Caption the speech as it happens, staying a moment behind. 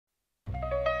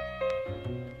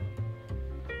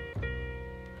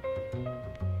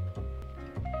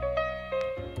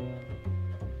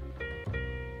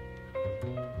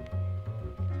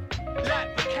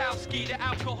Bukowski, the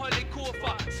alcoholic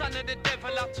author. Son of the devil,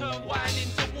 I turn wine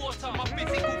into water. My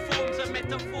physical form's a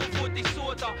metaphor for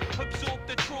disorder. Absorb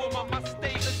the trauma, my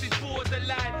status is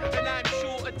borderline. And I'm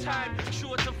short of time,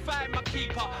 sure to find my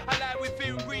keeper. I lie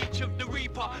within reach of the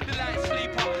reaper, the light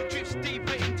sleeper. Drifts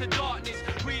deeper into darkness,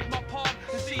 read my palm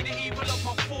and see the evil of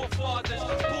my forefathers.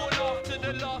 Born after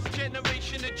the last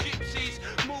generation of gypsies.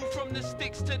 Move from the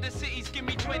sticks to the cities, give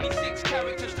me 26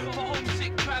 characters for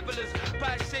homesick travellers.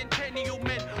 Bicentennial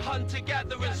men,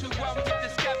 hunter-gatherers who run with the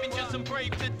scavengers and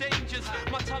brave the dangers.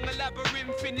 My tongue a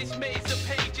labyrinth in this maze of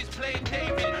pages, playing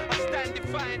David. I stand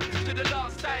defiant to the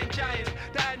last dying giant.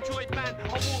 The android man,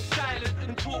 I walk silent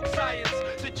and talk science.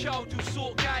 The child who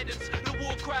sought guidance. The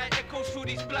war cry echoes through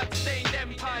these blood-stained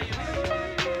empty